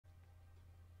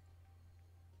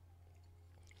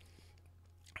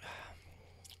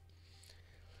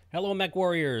Hello,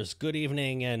 Mechwarriors. Good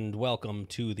evening and welcome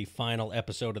to the final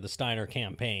episode of the Steiner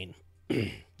campaign.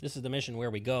 This is the mission where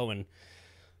we go and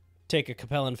take a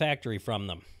Capellan factory from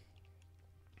them.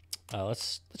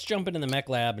 Let's jump into the mech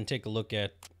lab and take a look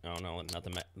at... Oh, no, not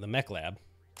the mech lab.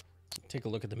 Take a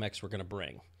look at the mechs we're going to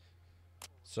bring.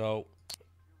 So,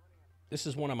 this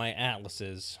is one of my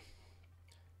Atlases.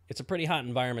 It's a pretty hot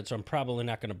environment, so I'm probably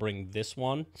not going to bring this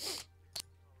one.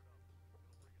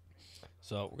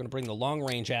 So we're going to bring the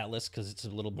long-range Atlas because it's a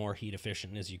little more heat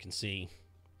efficient, as you can see.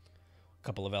 A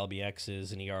couple of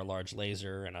LBXs, an ER large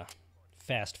laser, and a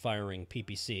fast-firing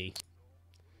PPC.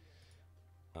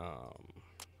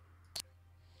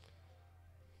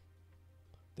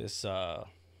 This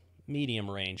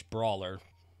medium-range brawler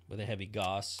with a heavy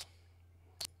Gauss.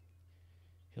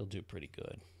 He'll do pretty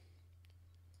good.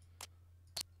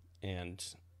 And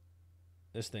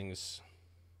this thing's...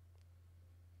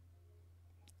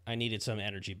 I needed some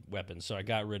energy weapons, so I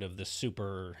got rid of the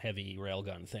super heavy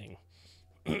railgun thing.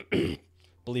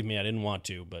 Believe me, I didn't want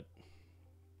to, but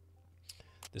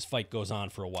this fight goes on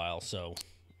for a while, so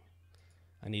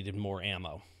I needed more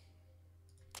ammo.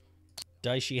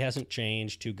 Daishi hasn't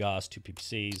changed. 2 Gauss, 2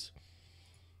 PPCs.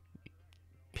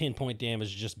 Pinpoint damage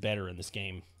is just better in this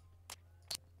game.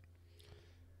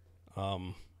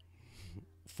 4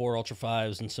 Ultra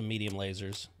 5s and some medium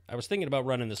lasers. I was thinking about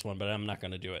running this one, but I'm not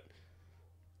going to do it.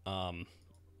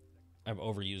 I've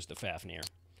overused the Fafnir.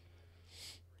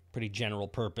 Pretty general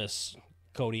purpose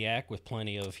Kodiak with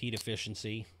plenty of heat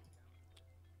efficiency.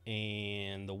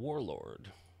 And the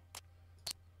Warlord.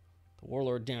 The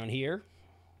Warlord down here.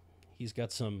 He's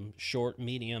got some short,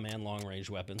 medium, and long-range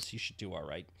weapons. He should do all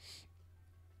right.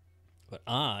 But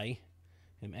I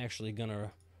am actually going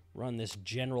to run this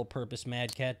general purpose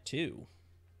Mad Cat 2.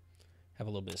 Have a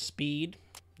little bit of speed.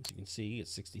 As you can see,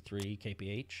 it's 63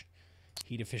 kph.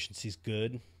 Heat efficiency's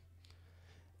good.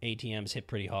 ATMs hit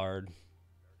pretty hard.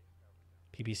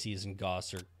 PPCs and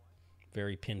Gauss are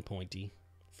very pinpointy.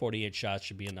 48 shots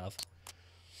should be enough.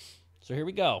 So here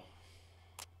we go.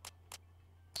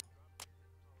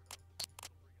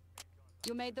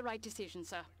 You made the right decision,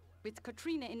 sir. With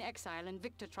Katrina in exile and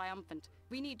Victor triumphant,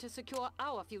 we need to secure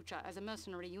our future as a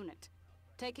mercenary unit.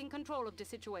 Taking control of the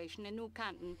situation in New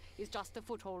Canton is just the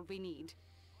foothold we need.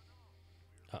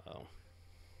 Uh-oh.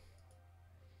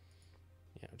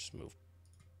 Yeah, just move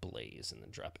Blaze and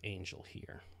then drop Angel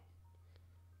here.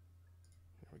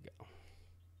 There we go.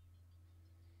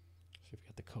 So we've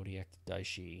got the Kodiak, the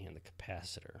Daishi, and the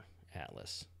Capacitor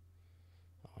Atlas.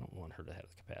 Oh, I don't want her to have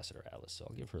the Capacitor Atlas, so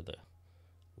I'll give her the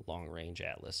long-range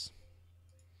Atlas.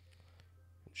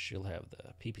 She'll have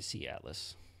the PPC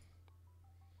Atlas.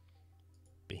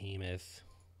 Behemoth.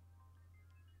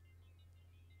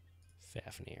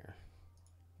 Fafnir.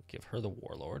 Give her the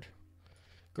Warlord.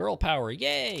 Girl power,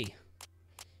 yay!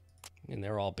 And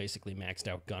they're all basically maxed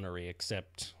out gunnery,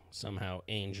 except somehow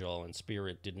Angel and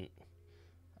Spirit didn't.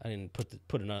 I didn't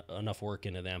put enough work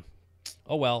into them.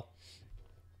 Oh well.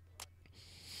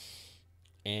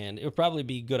 And it would probably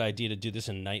be a good idea to do this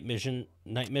in night mission,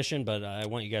 but I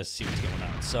want you guys to see what's going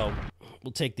on. So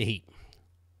we'll take the heat.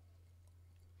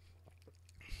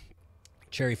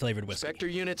 Cherry flavored whiskey. Spectre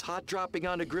units hot dropping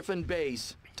onto Griffin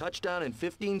Base. Touchdown in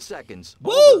 15 seconds.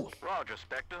 Woo! Roger,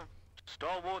 Spectre.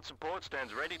 Stalwart support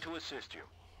stands ready to assist you.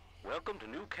 Welcome to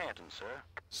New Canton, sir.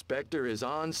 Spectre is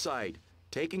on site,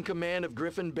 taking command of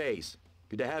Griffin Base.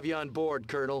 Good to have you on board,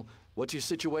 Colonel. What's your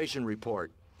situation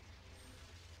report?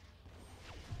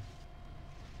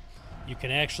 You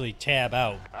can actually tab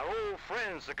out. Our old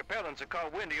friends, the Capellans, have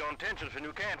caught wind of your intentions for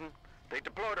New Canton. They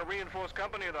deployed a reinforced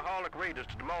company of the Harlock Raiders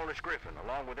to demolish Griffin,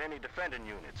 along with any defending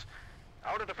units.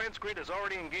 Outer defense grid is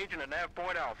already engaging at Nav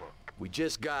Point Alpha. We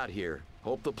just got here.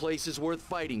 Hope the place is worth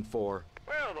fighting for.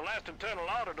 Well, the last internal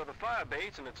audit of the fire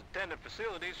base and its attendant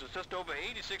facilities was just over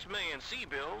 86 million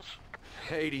C-bills.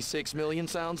 86 million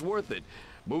sounds worth it.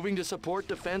 Moving to support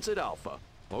defense at Alpha.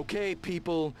 Okay,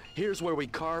 people, here's where we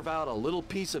carve out a little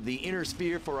piece of the inner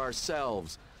sphere for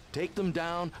ourselves. Take them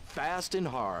down fast and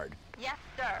hard. Yes,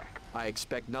 sir. I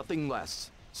expect nothing less.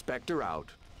 Spectre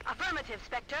out. Affirmative,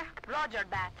 Spectre. Roger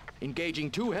that.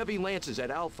 Engaging 2 heavy lances at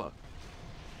Alpha.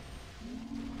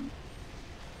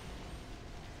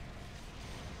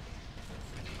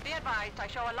 Be advised, I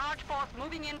show a large force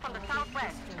moving in from the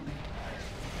southwest.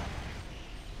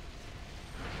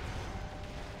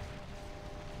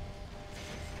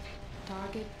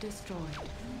 Target destroyed.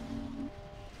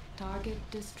 Target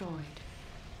destroyed.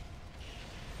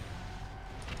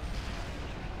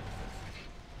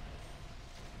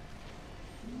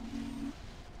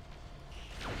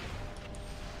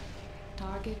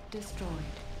 Target destroyed.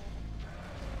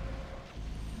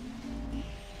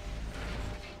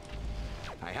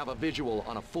 I have a visual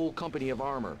on a full company of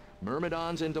armor,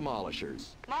 Myrmidons and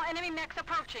Demolishers. More enemy mechs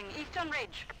approaching. Eastern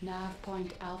Ridge. Nav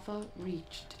point Alpha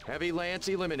reached. Heavy Lance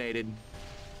eliminated.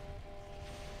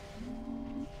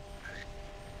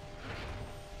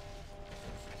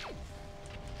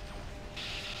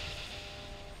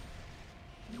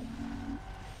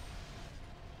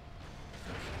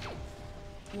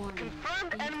 Warning.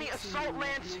 Confirmed enemy assault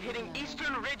lance hitting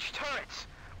Eastern Ridge turrets.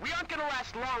 We aren't gonna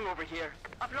last long over here.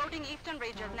 Uploading Eastern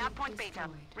Ridge as nav point Beta.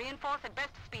 Reinforce at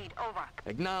best speed. Over.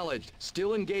 Acknowledged.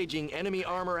 Still engaging enemy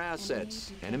armor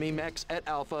assets. Enemy mechs at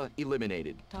Alpha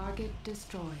eliminated. Target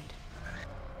destroyed.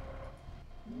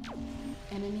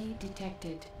 Enemy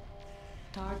detected.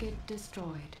 Target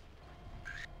destroyed.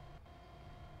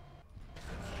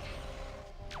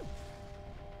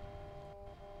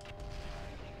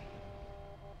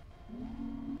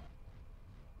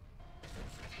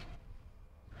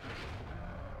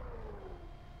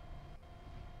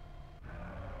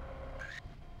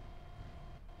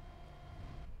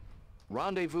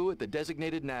 Rendezvous at the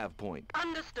designated nav point.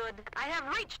 Understood. I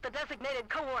have reached the designated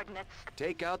coordinates.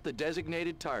 Take out the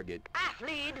designated target. Aft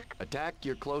lead. Attack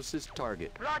your closest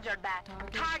target. Roger that.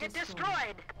 Target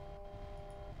destroyed.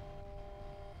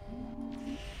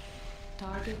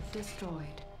 Target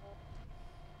destroyed.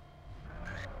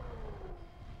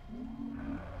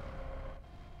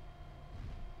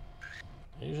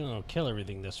 I usually don't kill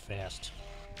everything this fast.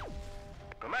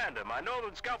 Commander, my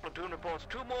Northern Scout Platoon reports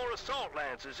 2 more assault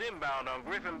lances inbound on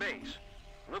Griffin Base.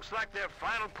 Looks like their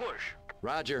final push.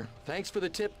 Roger. Thanks for the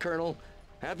tip, Colonel.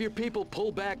 Have your people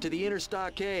pull back to the inner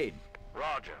stockade.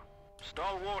 Roger.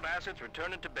 Stalwart assets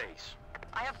returning to base.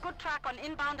 I have good track on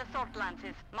inbound assault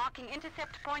lances, marking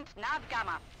intercept points nav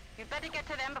gamma. You better get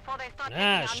to them before they start taking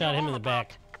on Shot your him in the overport.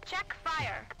 back. Check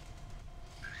fire.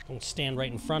 Don't stand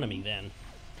right in front of me then.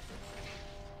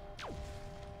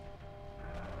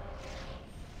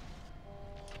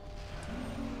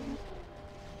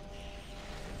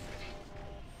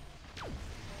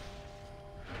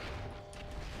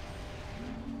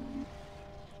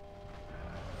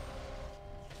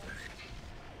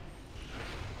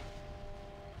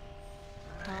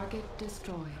 Target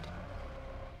destroyed.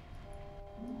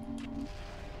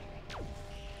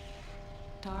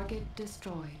 Target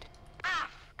destroyed.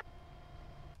 Aft.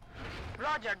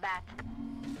 Roger that.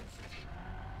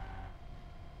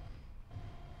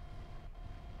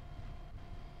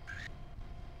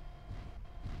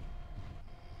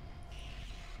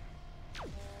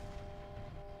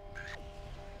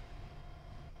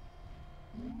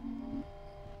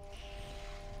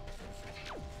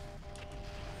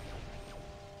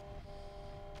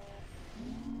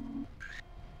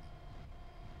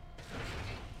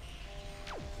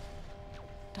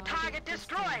 Target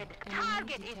destroyed.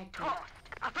 Target is detected. tossed.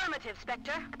 Affirmative,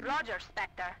 Spectre. Roger,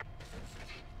 Spectre.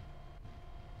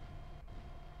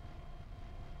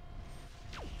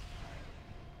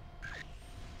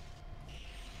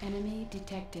 Enemy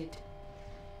detected.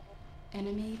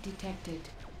 Enemy detected.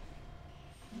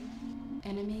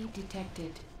 Enemy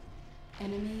detected.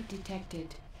 Enemy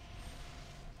detected.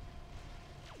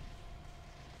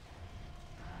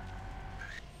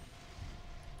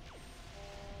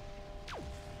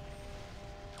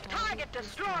 Target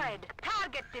destroyed.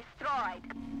 Target destroyed.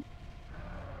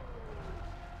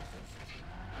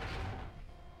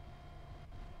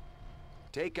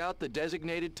 Take out the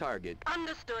designated target.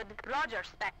 Understood. Roger,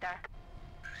 Spectre.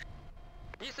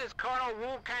 This is Colonel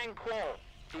Wu Kang Kuo.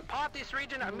 Depart this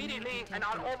region immediately and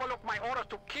I'll overlook my orders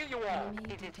to kill you all.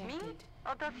 Enemy Is it me? detected.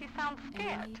 Or does he sound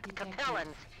scared? Enemy detected.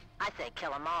 Capellans. I say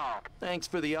kill 'em all. Thanks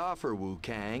for the offer, Wu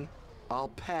Kang. I'll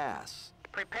pass.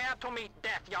 Prepare to meet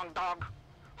death, young dog.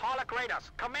 Harlock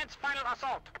Raiders, commence final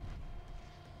assault.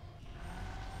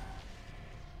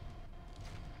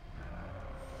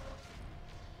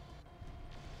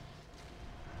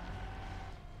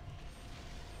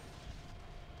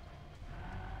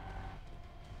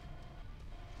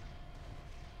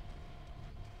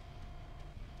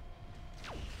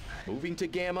 Moving to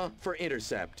Gamma for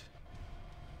intercept.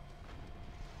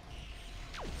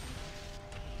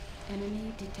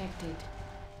 Enemy detected.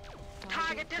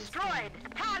 Target destroyed.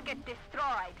 Target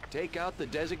destroyed. Take out the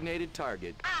designated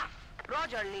target. Aft.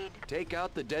 Roger, lead. Take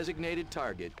out the designated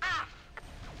target. Aft.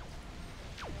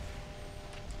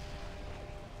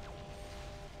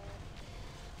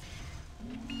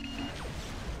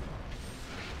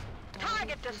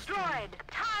 Target destroyed.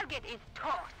 Target is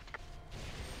tossed.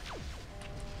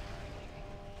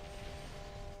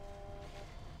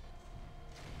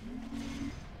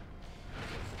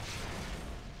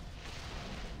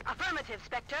 Affirmative,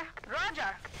 Spectre. Roger.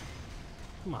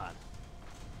 Come on.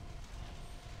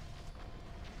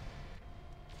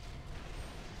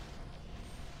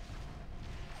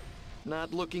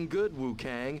 Not looking good, Wu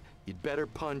Kang. You'd better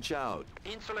punch out.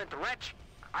 Insolent wretch!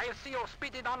 I see you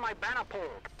spitted on my banner pole.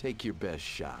 Take your best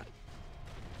shot.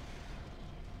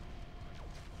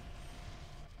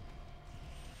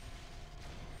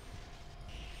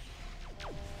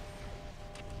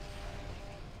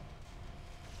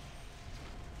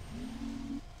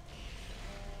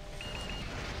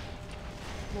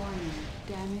 Warning,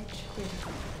 damage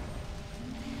critical.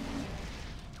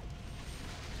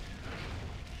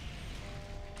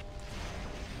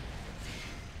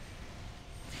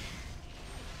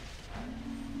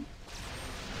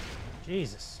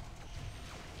 Jesus.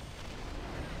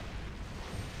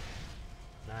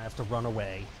 Now I have to run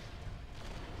away.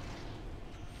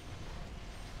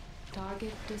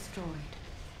 Target destroyed.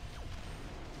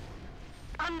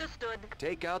 Understood.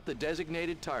 Take out the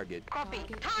designated target. Copy.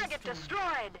 Target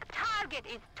destroyed. Target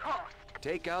is tossed.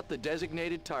 Take out the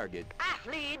designated target.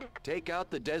 Lead. Take out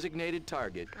the designated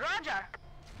target. Roger.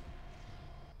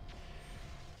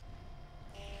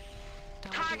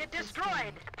 Target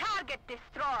destroyed. Target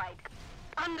destroyed.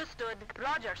 Understood.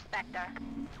 Roger, Spectre.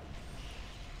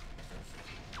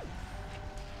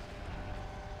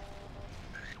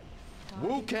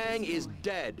 Wu Kang is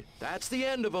dead. That's the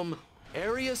end of him.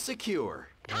 Area secure.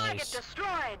 Target Nice. destroyed.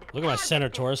 Look at my Target center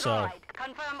torso. destroyed.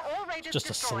 Confirm all raiders Just a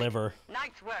destroyed. sliver.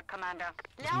 Nice work, Commander.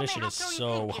 This mission is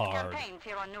so hard.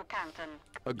 Here on New Canton.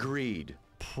 Agreed.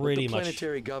 Pretty Let the much.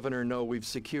 planetary governor know we've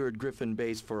secured Griffin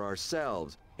Base for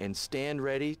ourselves and stand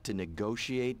ready to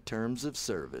negotiate terms of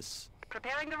service.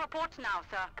 Preparing the reports now,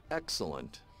 sir.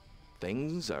 Excellent.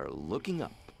 Things are looking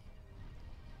up.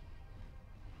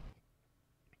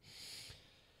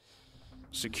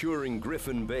 Securing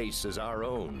Griffin Base as our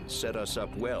own set us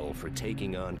up well for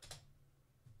taking on...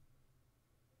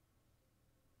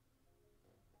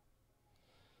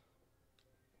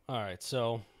 Alright,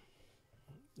 so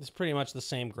it's pretty much the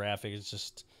same graphic. It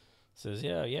just says,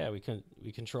 yeah, we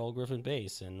control Griffin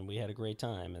Base and we had a great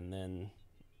time, and then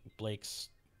Blake's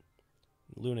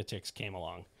lunatics came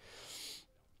along.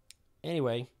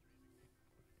 Anyway,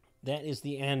 that is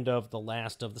the end of the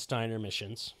last of the Steiner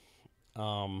missions.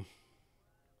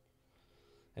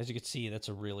 As you can see, that's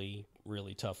a really,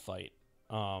 really tough fight.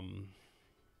 I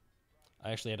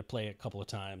actually had to play it a couple of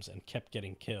times and kept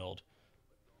getting killed.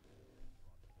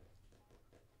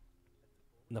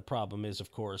 And the problem is,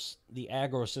 of course, the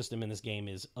aggro system in this game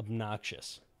is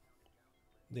obnoxious.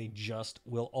 They just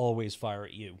will always fire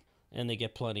at you, and they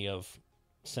get plenty of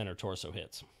center torso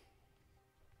hits.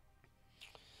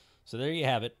 So there you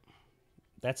have it.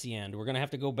 That's the end. We're going to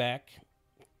have to go back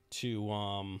to,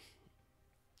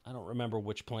 I don't remember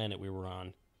which planet we were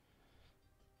on,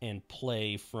 and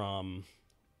play from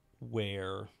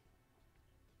where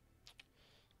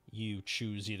you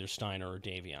choose either Steiner or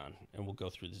Davion, and we'll go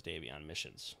through these Davion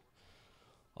missions.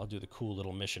 I'll do the cool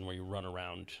little mission where you run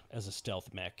around as a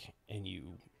stealth mech and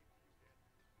you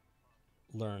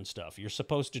learn stuff. You're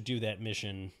supposed to do that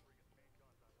mission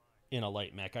in a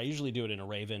light mech. I usually do it in a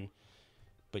Raven,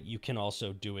 but you can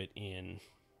also do it in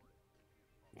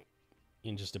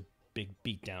just a big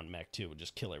beatdown mech too, and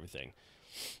just kill everything.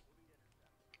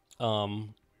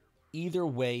 Either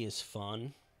way is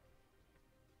fun.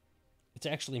 It's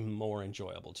actually more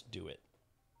enjoyable to do it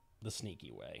the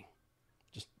sneaky way.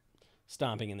 Just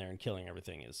stomping in there and killing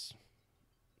everything is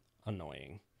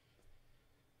annoying,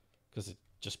 because it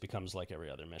just becomes like every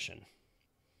other mission.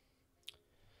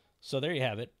 So there you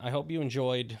have it. I hope you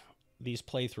enjoyed these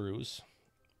playthroughs.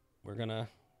 We're gonna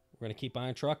keep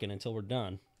on trucking until we're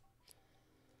done.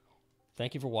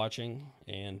 Thank you for watching,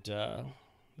 and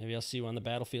maybe I'll see you on the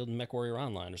battlefield in Mechwarrior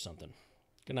Online or something.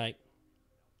 Good night.